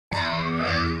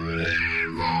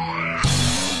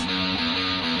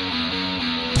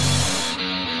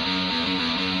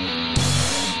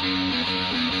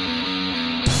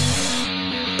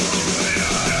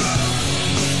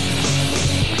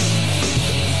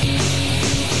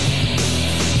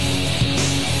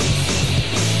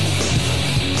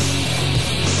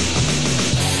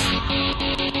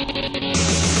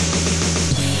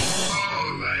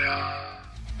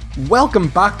Welcome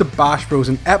back to Bash Bros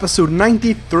in episode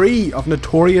 93 of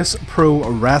Notorious Pro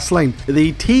Wrestling,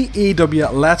 the TEW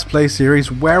Let's Play series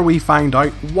where we find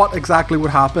out what exactly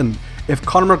would happen if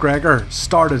Conor McGregor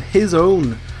started his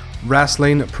own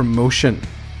wrestling promotion.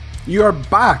 You are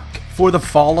back for the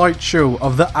Fallout show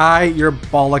of the I Your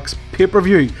Bollocks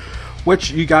pay-per-view,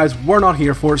 which you guys were not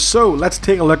here for, so let's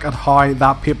take a look at how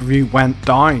that pay-per-view went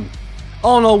down.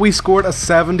 All in all, we scored a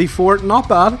 74, not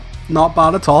bad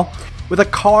at all, with a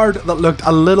card that looked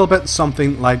a little bit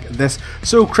something like this.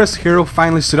 So Chris Hero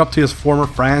finally stood up to his former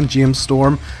friend James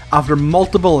Storm after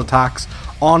multiple attacks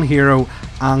on Hero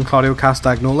and Claudio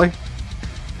Castagnoli,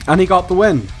 and he got the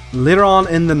win. Later on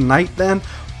in the night then,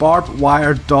 Barbed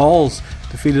Wire Dolls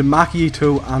defeated Maki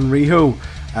Ito and Riho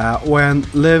when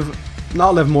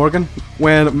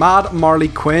Mad Marley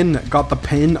Quinn got the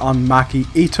pin on Maki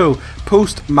Ito.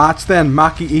 Post match then,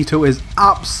 Maki Ito is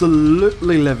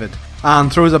absolutely livid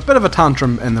and throws a bit of a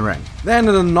tantrum in the ring. Then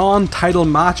in a non-title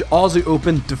match, Aussie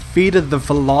Open defeated the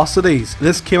Velocities.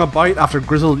 This came about after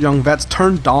Grizzled Young Vets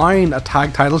turned down a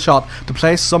tag title shot to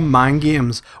play some mind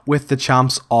games with the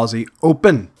champs Aussie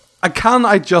Open.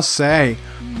 I just say,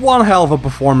 one hell of a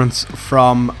performance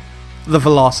from the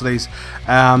Velocities.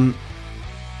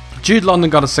 Jude London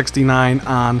got a 69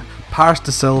 and Paris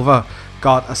De Silva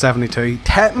got a 72.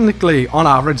 Technically, on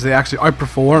average, they actually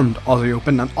outperformed Aussie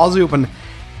Open, and Aussie Open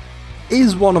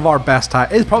is one of our best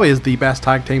probably the best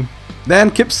tag team.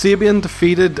 Then Kip Sabian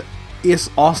defeated Ace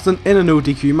Austin in an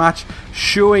ODQ match,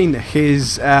 showing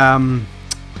his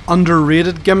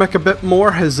underrated gimmick a bit more,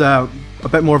 a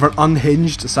bit more of an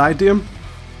unhinged side to him.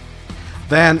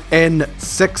 Then in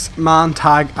 6-man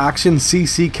tag action,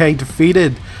 CCK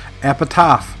defeated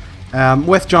Epitaph,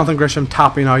 with Jonathan Grisham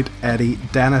tapping out Eddie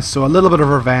Dennis. So a little bit of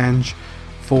revenge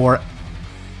for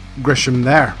Grisham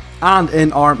there. And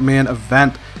in our main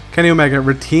event, Kenny Omega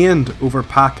retained over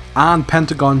Pac and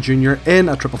Pentagon Jr. in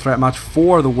a triple threat match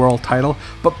for the world title,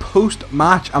 but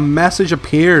post-match a message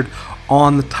appeared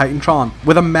on the Titantron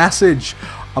with a message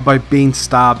about being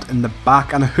stabbed in the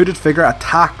back, and a hooded figure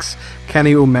attacks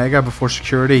Kenny Omega before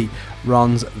security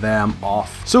runs them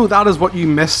off. So that is what you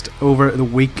missed over the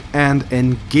weekend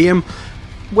in game.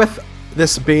 With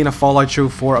this being a Fallout show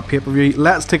for a pay-per-view,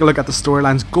 let's take a look at the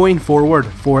storylines going forward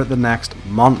for the next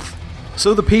month.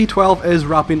 So the P12 is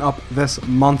wrapping up this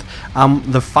month.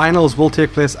 The finals will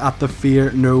take place at the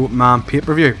Fear No Man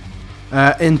pay-per-view.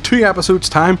 In 2 episodes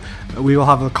time, we will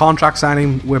have a contract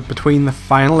signing between the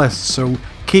finalists, so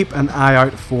keep an eye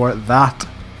out for that.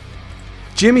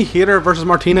 Jamie Hayter versus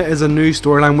Martina is a new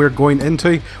storyline we're going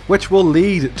into, which will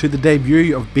lead to the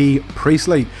debut of B.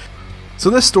 Priestley. So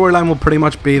this storyline will pretty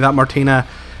much be that Martina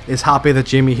is happy that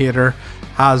Jamie Hayter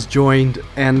has joined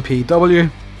NPW,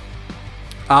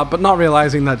 but not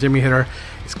realizing that Jamie Hayter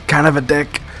is kind of a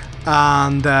dick,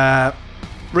 and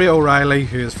Ray O'Reilly,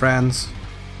 who is friends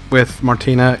with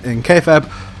Martina in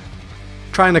kayfabe,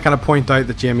 trying to kind of point out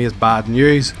that Jamie is bad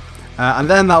news, and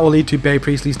then that will lead to Bay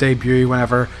Priestley's debut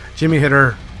whenever Jamie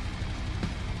Hayter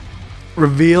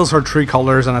reveals her true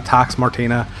colours and attacks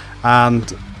Martina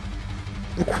and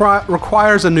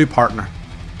requires a new partner.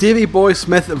 Davey Boy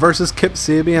Smith versus Kip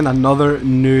Sabian, another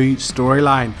new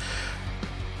storyline.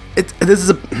 This is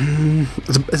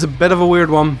a bit of a weird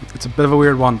one. It's a bit of a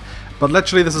weird one, but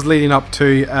literally this is leading up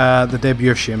to the debut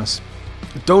of Sheamus.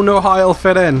 I don't know how it'll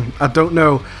fit in. I don't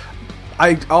know.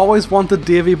 I always wanted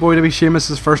Davey Boy to be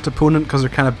Sheamus's first opponent because they're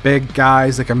kind of big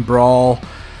guys that can brawl,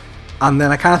 and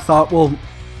then I kind of thought, well,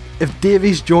 if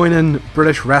Davey's joining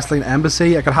British Wrestling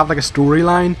Embassy, I could have like a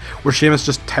storyline where Sheamus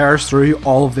just tears through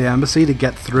all of the embassy to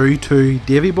get through to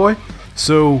Davey Boy.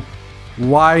 So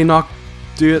why not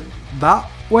do it that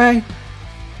way?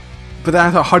 But then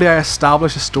I thought, how do I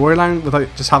establish a storyline without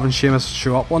just having Sheamus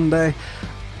show up one day?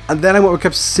 And then I went with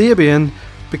Kip Sabian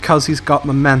because he's got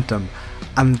momentum,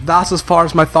 and that's as far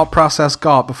as my thought process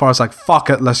got before I was like, fuck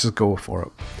it, let's just go for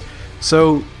it.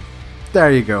 So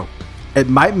there you go. It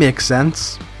might make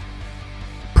sense,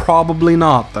 probably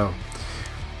not though.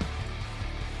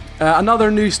 Another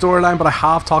new storyline, but I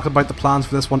have talked about the plans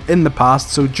for this one in the past.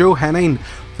 So Joe Henning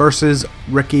versus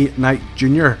Ricky Knight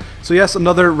Jr. So yes,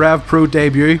 another Rev Pro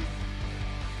debut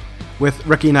with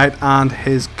Ricky Knight and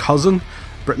his cousin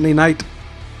Brittany Knight.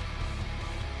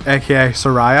 aka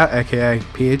Soraya, aka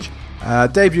Paige,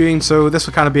 debuting. So this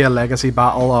will kind of be a legacy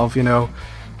battle of, you know,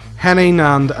 Henning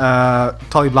and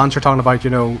Tully Blanchard talking about, you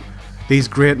know, these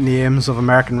great names of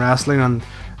American wrestling, and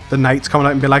the Knights coming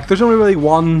out and be like, there's only really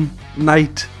one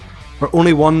Knight, or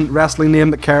only one wrestling name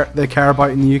that they care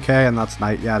about in the UK, and that's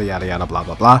Knight, yada yada yada, blah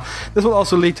blah blah. This will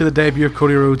also lead to the debut of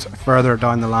Cody Rhodes further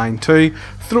down the line too,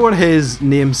 throwing his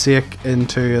namesake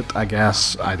into it, I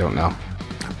guess. I don't know.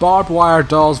 Barbed Wire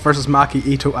Dolls versus Maki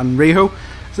Ito and Riho.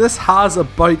 So this has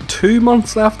about 2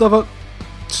 months left of it.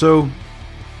 So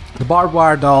the Barbed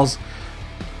Wire Dolls,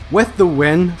 with the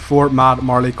win for Mad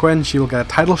Marley Quinn, she will get a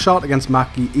title shot against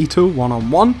Maki Ito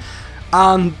one-on-one.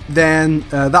 And then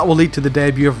that will lead to the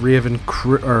debut of Raven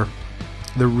Creed, or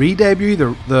the re-debut,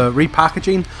 the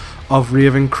repackaging of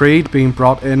Raven Creed being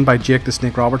brought in by Jake the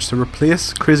Snake Roberts to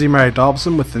replace Crazy Mary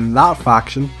Dobson within that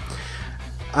faction.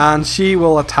 And she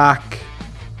will attack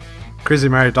Crazy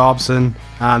Mary Dobson,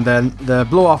 and then the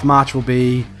blow-off match will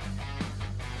be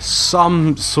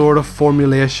some sort of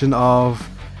formulation of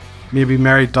maybe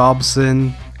Mary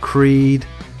Dobson, Creed,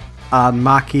 and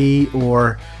Maki,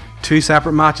 or 2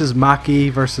 separate matches,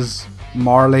 Maki versus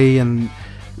Marley, and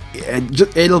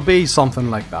it'll be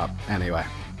something like that anyway.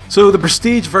 So the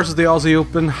Prestige versus the Aussie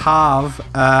Open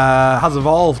has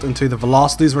evolved into the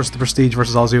Velocities versus the Prestige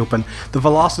versus Aussie Open. The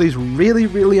Velocities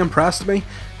really impressed me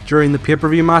during the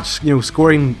pay-per-view match. You know,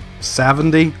 scoring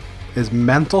 70 is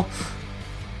mental.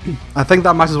 I think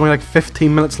that match is only like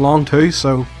 15 minutes long too,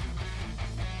 so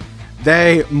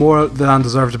they more than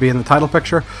deserve to be in the title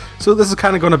picture. So this is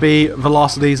kind of going to be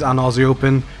Velocities and Aussie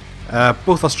Open,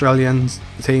 both Australian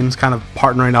teams kind of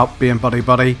partnering up, being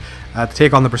buddy-buddy, to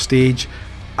take on the Prestige.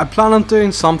 I plan on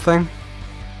doing something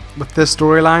with this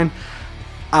storyline,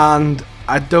 and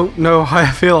I don't know how I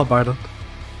feel about it,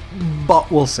 but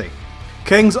we'll see.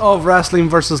 Kings of Wrestling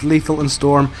versus Lethal and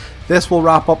Storm. This will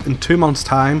wrap up in 2 months'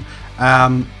 time.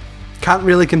 Can't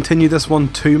really continue this one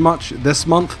too much this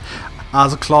month,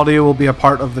 as Claudio will be a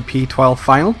part of the P12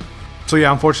 final. So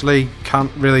yeah, unfortunately can't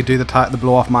really do the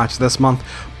blow-off match this month,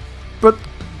 but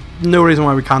no reason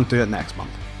why we can't do it next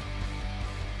month.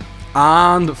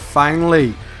 And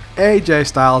finally, AJ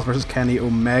Styles versus Kenny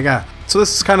Omega. So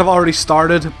this is kind of already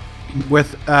started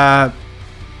with, I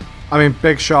mean,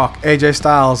 big shock, AJ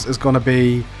Styles is going to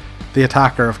be the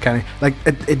attacker of Kenny. Like,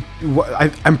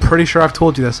 I'm pretty sure I've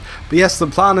told you this, but yes, the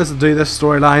plan is to do this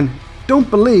storyline. Don't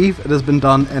believe it has been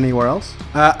done anywhere else.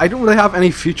 I don't really have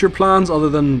any future plans other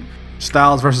than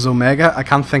Styles versus Omega. I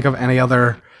can't think of any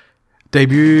other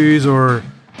debuts or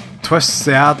twists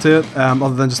they add to it,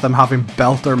 other than just them having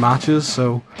belter matches.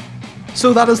 So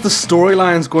that is the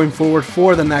storylines going forward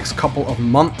for the next couple of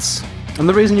months. And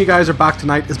the reason you guys are back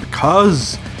tonight is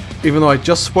because, even though I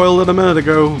just spoiled it a minute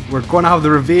ago, we're going to have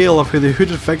the reveal of who the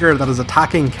hooded figure that is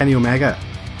attacking Kenny Omega.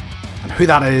 And who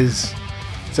that is,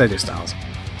 it's AJ Styles.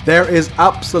 There is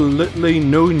absolutely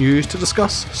no news to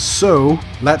discuss, so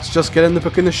let's just get in the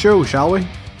book in the show, shall we?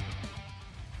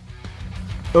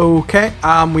 Okay,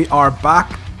 and we are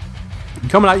back.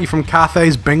 Coming at you from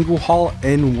Cathay's Bingo Hall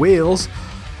in Wales.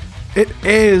 It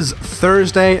is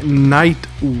Thursday Night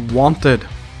Wanted.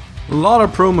 A lot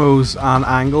of promos and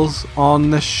angles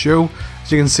on this show.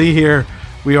 As you can see here,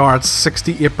 we are at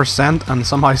 68% and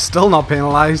somehow still not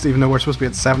penalised, even though we're supposed to be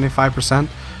at 75%.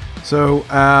 So,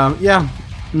 yeah.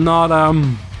 Not,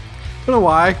 don't know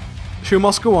why. Show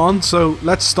must go on, so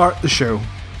let's start the show.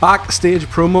 Backstage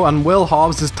promo, and Will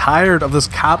Hobbs is tired of this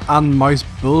cat and mouse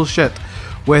bullshit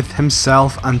with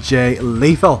himself and Jay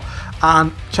Lethal,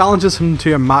 and challenges him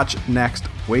to a match next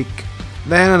week.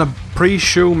 Then in a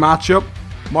pre-show matchup,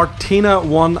 Martina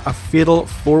won a fatal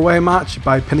 4-way match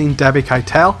by pinning Debbie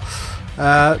Keitel.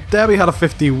 Debbie had a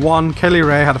 51, Kaylee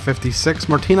Ray had a 56,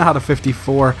 Martina had a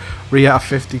 54, Rhea a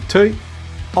 52.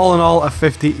 All in all, a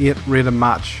 58 rated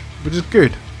match, which is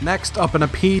good. Next up in a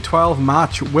P12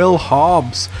 match, Will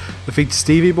Hobbs defeats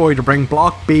Stevie Boy to bring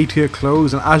Block B to a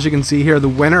close, and as you can see here, the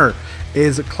winner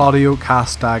is Claudio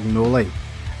Castagnoli.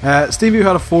 Stevie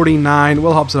had a 49,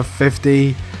 Will Hobbs had a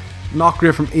 50. Not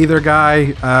great from either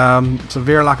guy.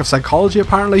 Severe lack of psychology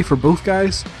apparently for both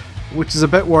guys, which is a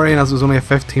bit worrying as it was only a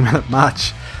 15-minute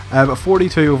match. But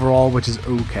 42 overall, which is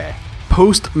okay.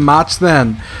 Post-match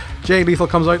then, Jay Lethal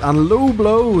comes out and low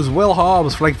blows Will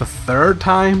Hobbs for like the 3rd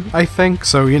time, I think.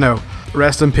 So, you know,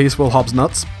 rest in peace Will Hobbs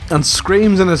nuts. And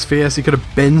screams in his face he could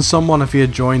have been someone if he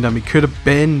had joined him. He could have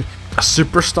been a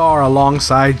superstar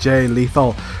alongside Jay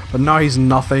Lethal. But now he's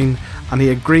nothing, and he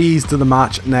agrees to the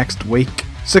match next week.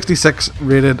 66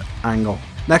 rated angle.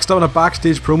 Next up in a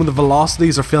backstage promo, the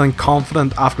Velocities are feeling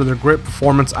confident after their great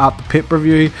performance at the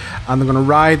pay-per-view, and they're going to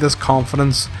ride this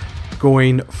confidence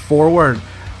going forward.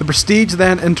 The Prestige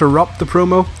then interrupt the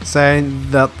promo,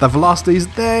 saying that the Velocities,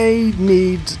 they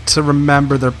need to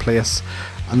remember their place,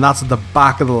 and that's at the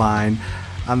back of the line,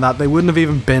 and that they wouldn't have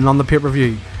even been on the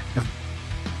pay-per-view if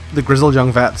the Grizzled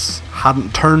Young Vets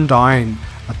hadn't turned down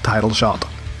a title shot.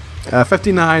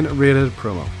 59 rated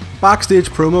promo.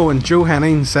 Backstage promo, and Joe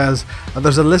Henning says that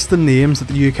there's a list of names that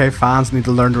the UK fans need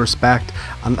to learn to respect,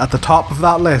 and at the top of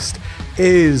that list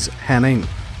is Henning.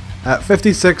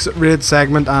 56 rated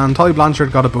segment, and Tully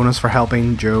Blanchard got a bonus for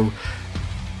helping Joe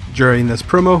during this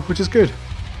promo, which is good.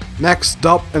 Next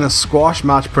up, in a squash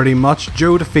match pretty much,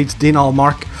 Joe defeats Dean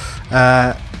Allmark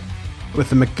with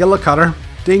the McGillicudder.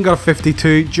 Dean got a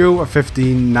 52, Joe a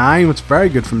 59, which is very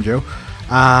good from Joe,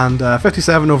 and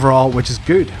 57 overall, which is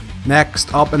good.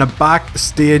 Next up, in a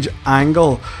backstage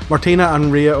angle, Martina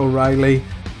and Rhea O'Reilly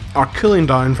are cooling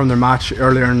down from their match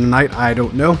earlier in the night, I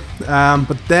don't know.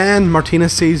 But then Martina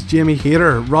sees Jamie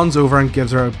Hayter, runs over and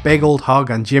gives her a big old hug,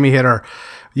 and Jamie Hayter,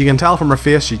 you can tell from her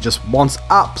face, she just wants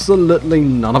absolutely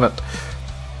none of it.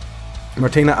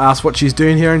 Martina asks what she's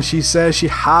doing here, and she says she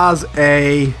has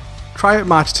a tryout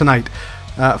match tonight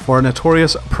for a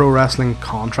Notorious Pro Wrestling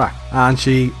contract. And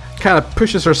she kind of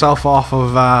pushes herself off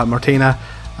of Martina,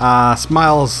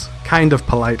 smiles kind of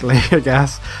politely, I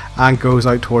guess, and goes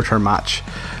out towards her match.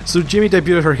 So Jamie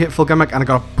debuted her hateful gimmick and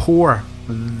got a pour.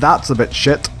 That's a bit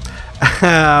shit.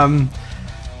 Gonna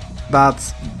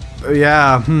have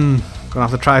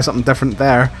to try something different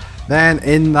there. Then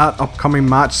in that upcoming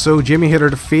match, so Jamie Hayter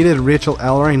defeated Rachel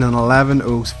Ellering in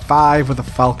 11:05 with a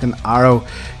Falcon Arrow.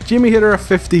 Jamie Hayter a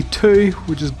 52,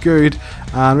 which is good,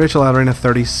 and Rachel Ellering a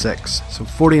 36, so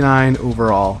 49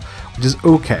 overall, which is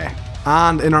okay.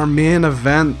 And in our main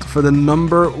event for the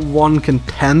 #1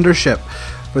 contendership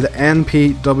for the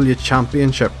NPW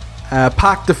Championship,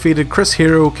 Pac defeated Chris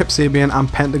Hero, Kip Sabian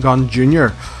and Pentagon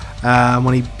Jr.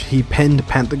 When he pinned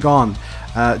Pentagon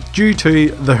due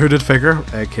to the hooded figure,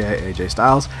 aka AJ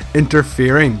Styles,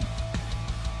 interfering.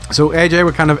 So AJ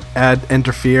would kind of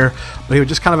interfere, but he would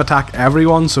just kind of attack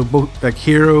everyone, so both like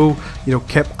Hero,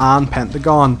 Kip and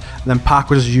Pentagon, and then Pac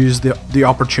would just use the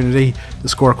opportunity to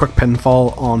score a quick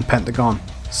pinfall on Pentagon.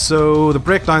 So the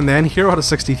breakdown then, Hero had a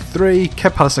 63,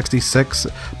 Kip had a 66,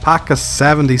 Pac a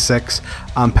 76,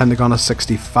 and Pentagon a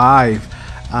 65.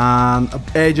 And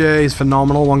AJ's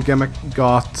phenomenal one gimmick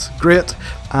got great,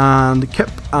 and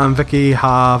Kip and Vicky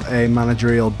have a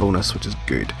managerial bonus, which is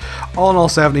good. All in all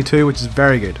 72, which is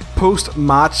very good. Post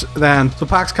match then, so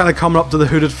Pac's kind of coming up to the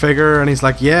hooded figure and he's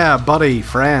like, yeah buddy,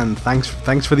 friend,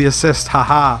 thanks for the assist,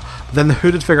 haha. But then the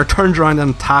hooded figure turns around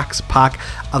and attacks Pac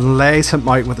and lays him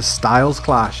out with a Styles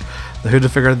Clash. The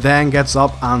hooded figure then gets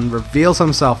up and reveals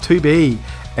himself to be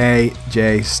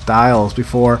AJ Styles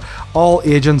before all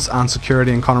agents and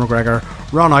security and Conor McGregor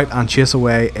run out and chase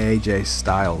away AJ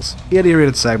Styles. 80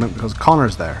 rated segment because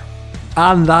Conor's there.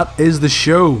 And that is the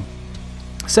show.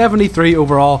 73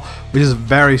 overall, which is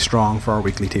very strong for our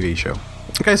weekly TV show.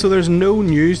 Okay, so there's no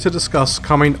news to discuss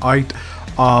coming out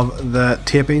of the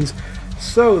tapings.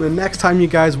 So the next time you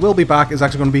guys will be back is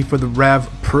actually going to be for the Rev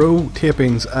Pro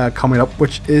tapings coming up,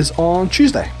 which is on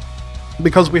Tuesday.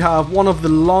 Because we have one of the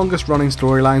longest running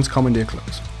storylines coming to a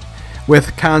close,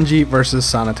 with Kanji versus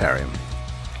Sanitarium,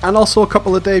 and also a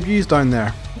couple of debuts down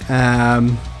there.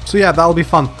 So yeah, that'll be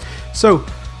fun. So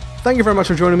thank you very much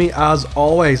for joining me as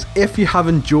always. If you have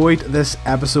enjoyed this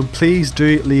episode, please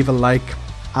do leave a like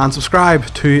and subscribe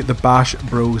to the Bash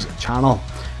Bros channel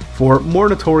for more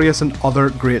Notorious and other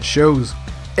great shows.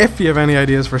 If you have any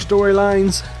ideas for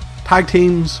storylines, tag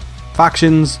teams,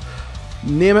 factions,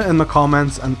 name it in the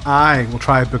comments and I will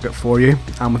try to book it for you.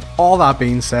 And with all that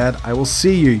being said, I will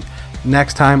see you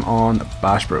next time on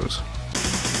Bash Bros.